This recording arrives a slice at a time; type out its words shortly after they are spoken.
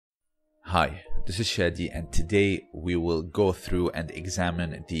Hi, this is Shadi, and today we will go through and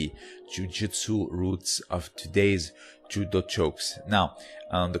examine the Jujutsu roots of today's Judo chokes. Now,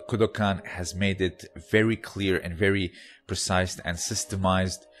 the Kodokan has made it very clear and very precise and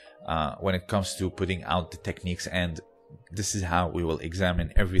systemized when it comes to putting out the techniques, and this is how we will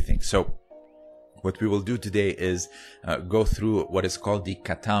examine everything. So, what we will do today is go through what is called the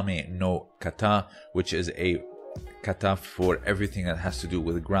Katame no kata, which is a kata for everything that has to do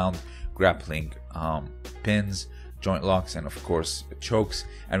with ground, grappling, pins, joint locks, and of course chokes.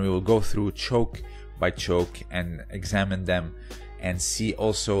 And we will go through choke by choke and examine them and see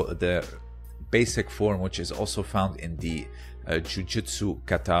also the basic form, which is also found in the Jujutsu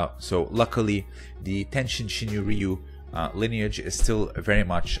kata. So luckily the Tenjin Shin'yō-ryū lineage is still very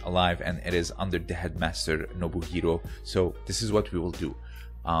much alive, and it is under the headmaster Nobuhiro. So this is what we will do.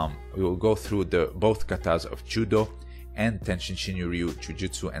 We will go through both katas of Judo and Tenjin Shin'yō-ryū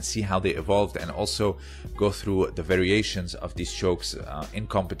Jujutsu and see how they evolved, and also go through the variations of these chokes in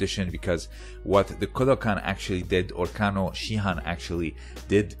competition, because what the Kodokan actually did, or Kano Shihan actually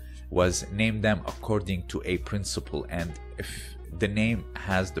did, was name them according to a principle. And if the name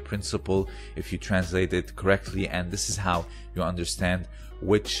has the principle, if you translate it correctly, and this is how you understand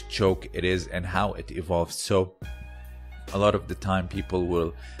which choke it is and how it evolves. So a lot of the time people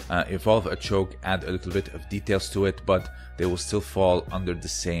will evolve a choke, add a little bit of details to it, but they will still fall under the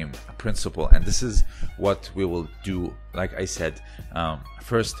same principle. And this is what we will do. Like I said,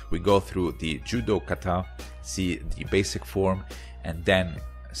 first we go through the Judo kata, see the basic form, and then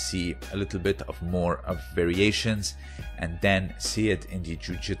see a little bit of more of variations, and then see it in the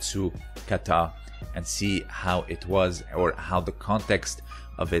Jujutsu kata and see how it was, or how the context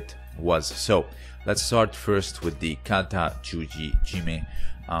of it was. So let's start first with the kata juji jime,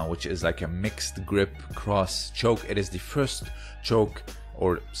 which is like a mixed grip cross choke. It is the first choke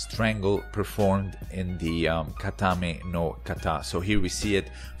or strangle performed in the Katame no kata. So here we see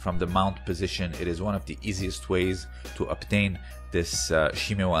it from the mount position. It is one of the easiest ways to obtain this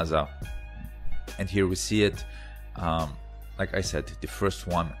shimewaza, and here we see it, like I said, the first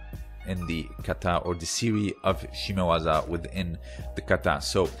one in the kata, or the series of shimewaza within the kata.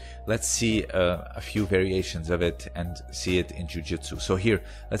 So let's see a few variations of it and see it in Jujutsu. So here,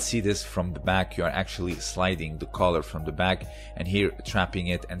 let's see this from the back. You are actually sliding the collar from the back, and here trapping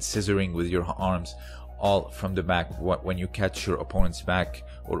it and scissoring with your arms all from the back. When you catch your opponent's back,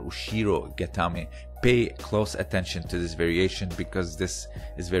 or ushiro gatame, pay close attention to this variation, because this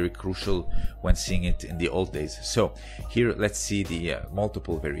is very crucial when seeing it in the old days. So here let's see the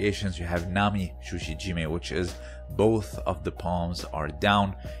multiple variations. You have nami juji jime, which is both of the palms are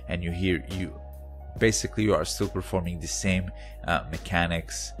down, and you basically you are still performing the same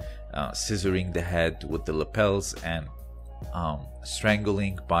mechanics, scissoring the head with the lapels and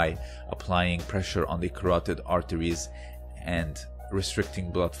strangling by applying pressure on the carotid arteries and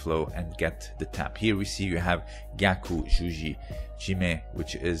restricting blood flow and get the tap. Here we see you have Gaku Juji Jime,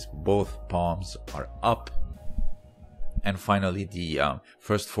 which is both palms are up. And finally the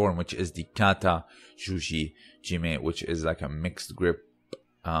first form, which is the Kata Juji Jime, which is like a mixed grip,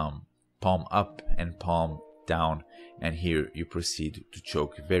 palm up and palm down. And here you proceed to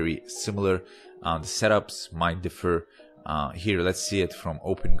choke. Very similar. The setups might differ. Here let's see it from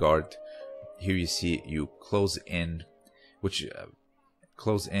open guard. Here you see you close in, which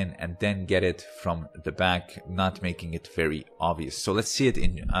close in and then get it from the back, not making it very obvious. So let's see it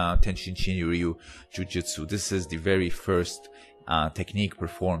in Tenjin Shin'yō-ryū Jujutsu. This is the very first technique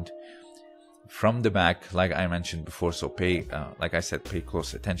performed from the back, like I mentioned before. So like I said, pay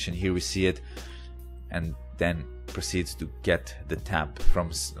close attention. Here we see it, and then proceeds to get the tap from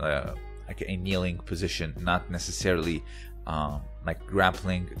like a kneeling position, not necessarily like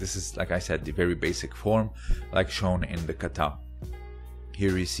grappling. This is, like I said, the very basic form, like shown in the kata.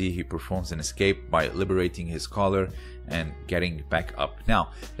 Here you see he performs an escape by liberating his collar and getting back up.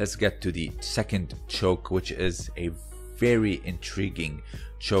 Now let's get to the second choke, which is a very intriguing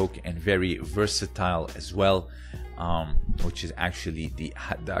choke and very versatile as well, which is actually the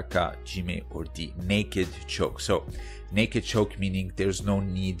Hadaka Jime, or the naked choke. So naked choke meaning there's no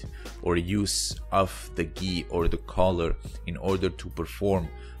need or use of the gi or the collar in order to perform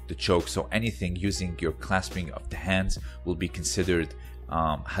the choke. So anything using your clasping of the hands will be considered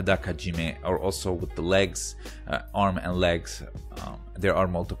Hadaka Jime, or also with the legs, arm and legs. There are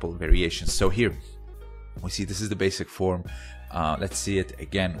multiple variations. So here we see this is the basic form. Let's see it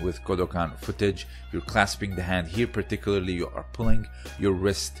again with Kodokan footage. You're clasping the hand. Here particularly you are pulling your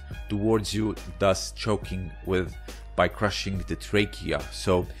wrist towards you, thus choking by crushing the trachea.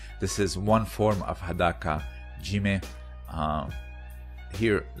 So this is one form of Hadaka Jime.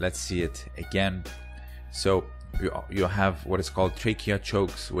 here, let's see it again. So you have what is called trachea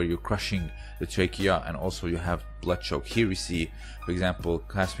chokes, where you're crushing the trachea, and also you have blood choke. Here we see, for example,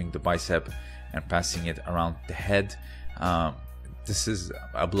 clasping the bicep and passing it around the head. This is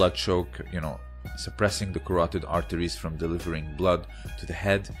a blood choke, you know, suppressing the carotid arteries from delivering blood to the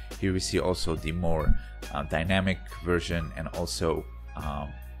head. Here we see also the more dynamic version, and also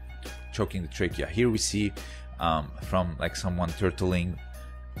choking the trachea. Here we see from like someone turtling,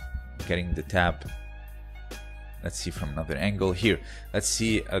 getting the tap. Let's see from another angle here. Let's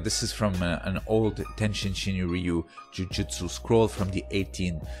see, this is from an old Tenjin Shin'yō-ryū Jujutsu scroll from the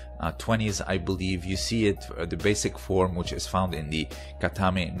 1820s, I believe. You see it, the basic form, which is found in the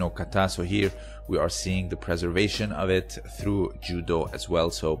Katame no kata. So here we are seeing the preservation of it through Judo as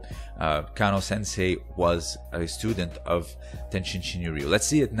well. So Kano Sensei was a student of Tenjin Shin'yō-ryū. Let's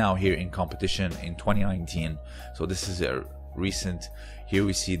see it now here in competition in 2019. So this is a recent. Here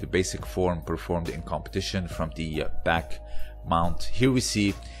we see the basic form performed in competition from the back mount. Here we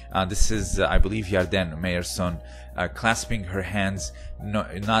see, this is, I believe, Yarden Meyerson clasping her hands,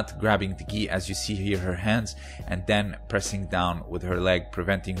 not grabbing the gi, as you see here, her hands, and then pressing down with her leg,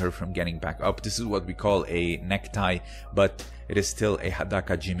 preventing her from getting back up. This is what we call a necktie, but it is still a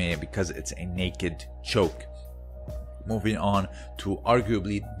hadaka jime because it's a naked choke. Moving on to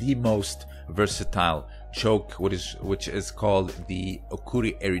arguably the most versatile choke, which is called the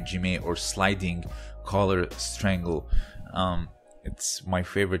okuri erijime, or sliding collar strangle. It's my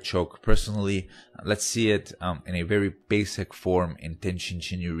favorite choke personally. Let's see it in a very basic form in Tenjin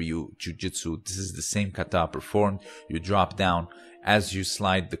Shin'yō-ryū Jujutsu. This is the same kata performed. You drop down as you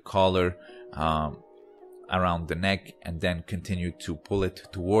slide the collar around the neck, and then continue to pull it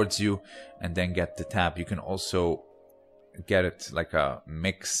towards you, and then get the tap. You can also get it like a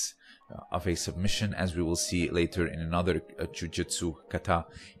mix of a submission, as we will see later in another Jujutsu kata.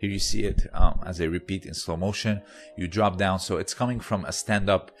 Here you see it as a repeat in slow motion. You drop down, so it's coming from a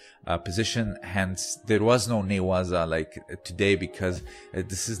stand-up position. Hence, there was no newaza like today, because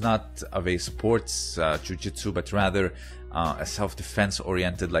this is not of a sports Jujutsu, but rather a self-defense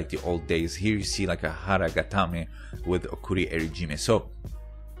oriented like the old days. Here you see like a haragatame with okuri erijime. So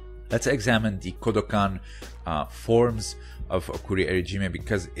let's examine the Kodokan forms of okuri erijime,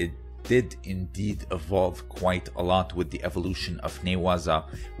 because it did indeed evolve quite a lot with the evolution of newaza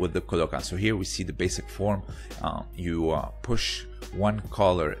with the Kodokan. So here we see the basic form. You push one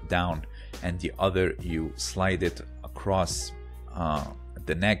collar down, and the other you slide it across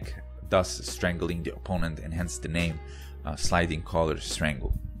the neck, thus strangling the opponent, and hence the name sliding collar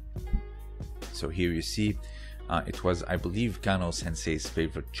strangle. So here you see it was, I believe, Kano Sensei's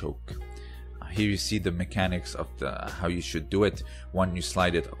favorite choke. Here you see the mechanics of how you should do it. One, you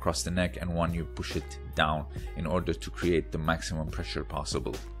slide it across the neck, and one, you push it down in order to create the maximum pressure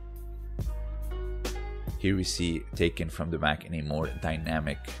possible. Here we see taken from the back in a more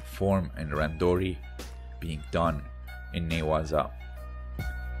dynamic form in randori, being done in newaza.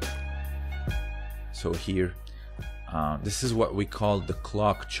 So here, this is what we call the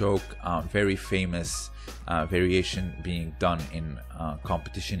clock choke, very famous variation being done in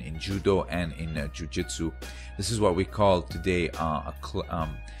competition in Judo and in Jujutsu. This is what we call today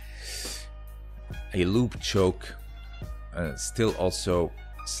a loop choke, still also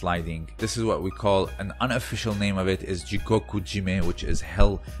sliding. This is what we call, an unofficial name of it is Jikoku Jime, which is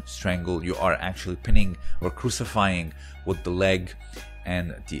hell strangle. You are actually pinning or crucifying with the leg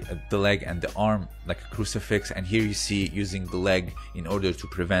and the leg and the arm like a crucifix. And here you see using the leg in order to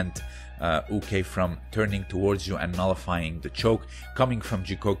prevent uke from turning towards you and nullifying the choke, coming from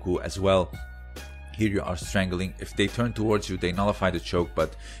Jikoku as well. Here you are strangling. If they turn towards you, they nullify the choke,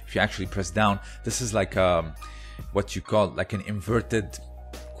 but if you actually press down, this is like what you call like an inverted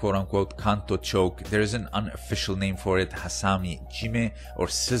quote-unquote kanto choke. There is an unofficial name for it, hasami jime, or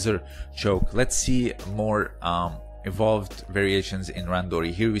scissor choke. Let's see more evolved variations in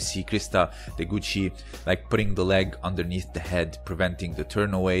randori. Here we see Krista Deguchi like putting the leg underneath the head, preventing the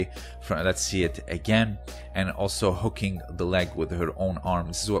turn away from, let's see it again, and also hooking the leg with her own arm.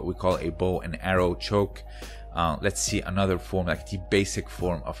 This is what we call a bow and arrow choke. Let's see another form, like the basic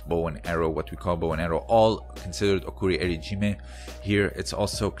form of bow and arrow, what we call bow and arrow, all considered okuri erijime. Here it's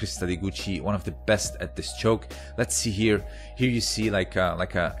also Krista Deguchi, one of the best at this choke. Let's see here. Here you see like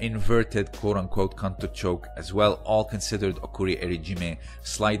a inverted quote-unquote kanto choke as well, all considered okuri erijime,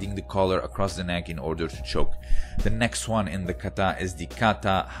 sliding the collar across the neck in order to choke. The next one in the kata is the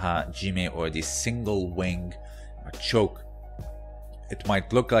kata ha jime, or the single wing choke. It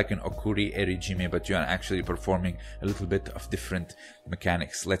might look like an okuri erijime, but you are actually performing a little bit of different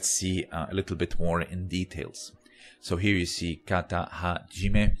mechanics. Let's see a little bit more in details. So here you see kata, ha,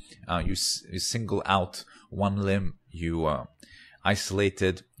 jime. You single out one limb, you isolate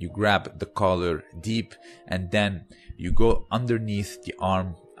it, you grab the collar deep, and then you go underneath the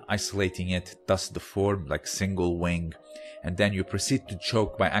arm, isolating it, thus the form like single wing, and then you proceed to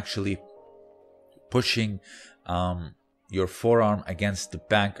choke by actually pushing your forearm against the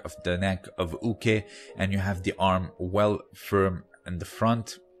back of the neck of uke, and you have the arm well firm in the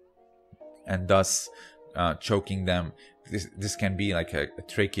front, and thus choking them. This can be like a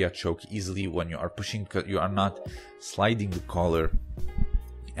trachea choke easily when you are pushing, because you are not sliding the collar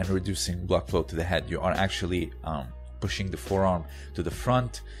and reducing blood flow to the head. You are actually pushing the forearm to the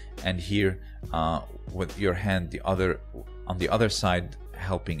front, and here with your hand on the other side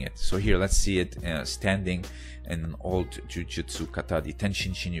helping it. So here let's see it standing in an old Jujutsu kata, the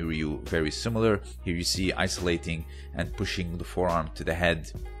Tenjin Shin'yō-ryū, very similar. Here you see isolating and pushing the forearm to the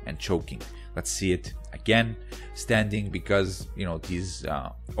head and choking. Let's see it again standing, because you know these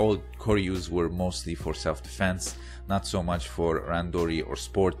old koryus were mostly for self-defense, not so much for randori or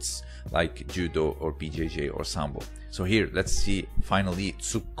sports like judo or BJJ or sambo. So here let's see finally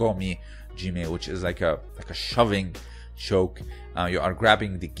tsukomi jime, which is like a shoving choke. You are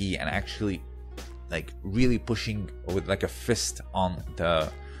grabbing the gi and actually like really pushing with like a fist on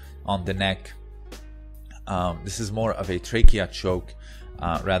the neck. This is more of a trachea choke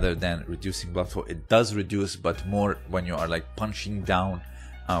rather than reducing blood flow. It does reduce, but more when you are like punching down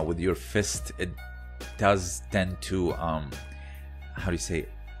with your fist. It does tend to how do you say,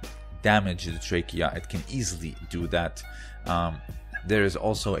 damage the trachea. It can easily do that. There is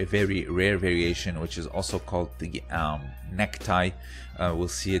also a very rare variation which is also called the necktie. We'll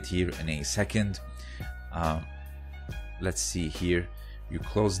see it here in a second. Let's see here. You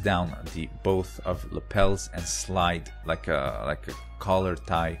close down the both of lapels and slide like a collar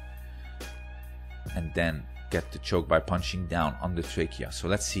tie, and then get the choke by punching down on the trachea. So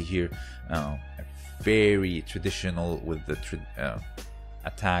let's see here, very traditional with the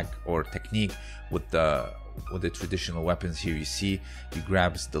attack or technique with the traditional weapons. Here you see he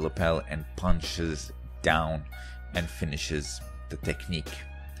grabs the lapel and punches down and finishes the technique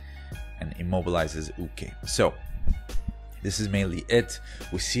and immobilizes uke. So this is mainly it.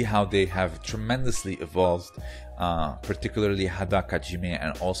 We see how they have tremendously evolved, particularly hadaka jime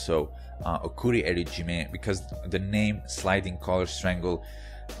and also okuri eri jime, because the name sliding collar strangle,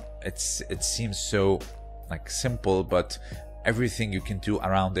 it seems so like simple, but everything you can do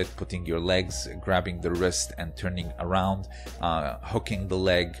around it, putting your legs, grabbing the wrist and turning around, hooking the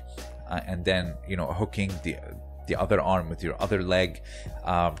leg, and then hooking the other arm with your other leg.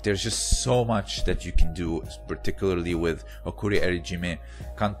 There's just so much that you can do, particularly with okuri eri jime.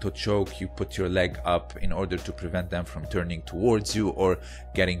 Kanto choke, you put your leg up in order to prevent them from turning towards you or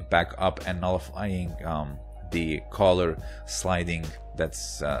getting back up and nullifying the collar sliding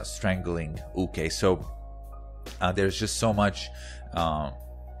that's strangling uke. So there's just so much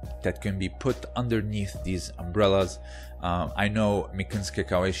that can be put underneath these umbrellas. I know Mikunsuke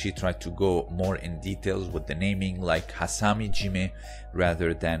Kawashi tried to go more in details with the naming, like Hasami Jime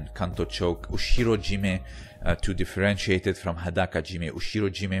rather than Kanto choke, Ushiro Jime, to differentiate it from Hadaka Jime.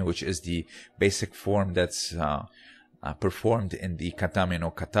 Ushiro Jime, which is the basic form that's performed in the Katame no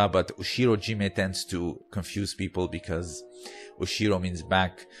kata, but Ushiro Jime tends to confuse people because Ushiro means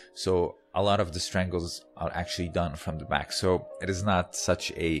back, so a lot of the strangles are actually done from the back. So it is not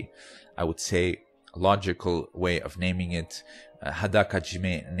such a, I would say, logical way of naming it. Hadaka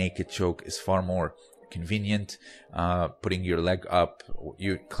jime, naked choke, is far more convenient. Putting your leg up,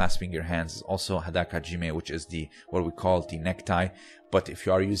 you clasping your hands, is also hadaka jime, which is the what we call the necktie. But if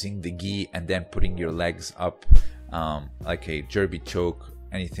you are using the gi and then putting your legs up like a derby choke,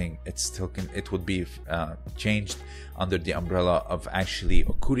 anything, it would be changed under the umbrella of actually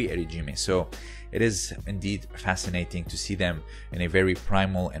okuri eri jime. So it is indeed fascinating to see them in a very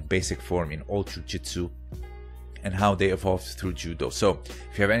primal and basic form in all Jujutsu and how they evolved through Judo. So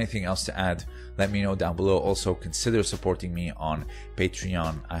if you have anything else to add, let me know down below. Also consider supporting me on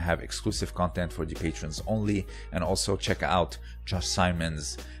Patreon. I have exclusive content for the patrons only, and also check out Josh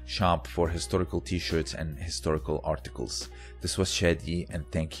Simon's shop for historical t-shirts and historical articles. This was Shadi, and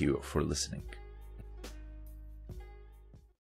thank you for listening.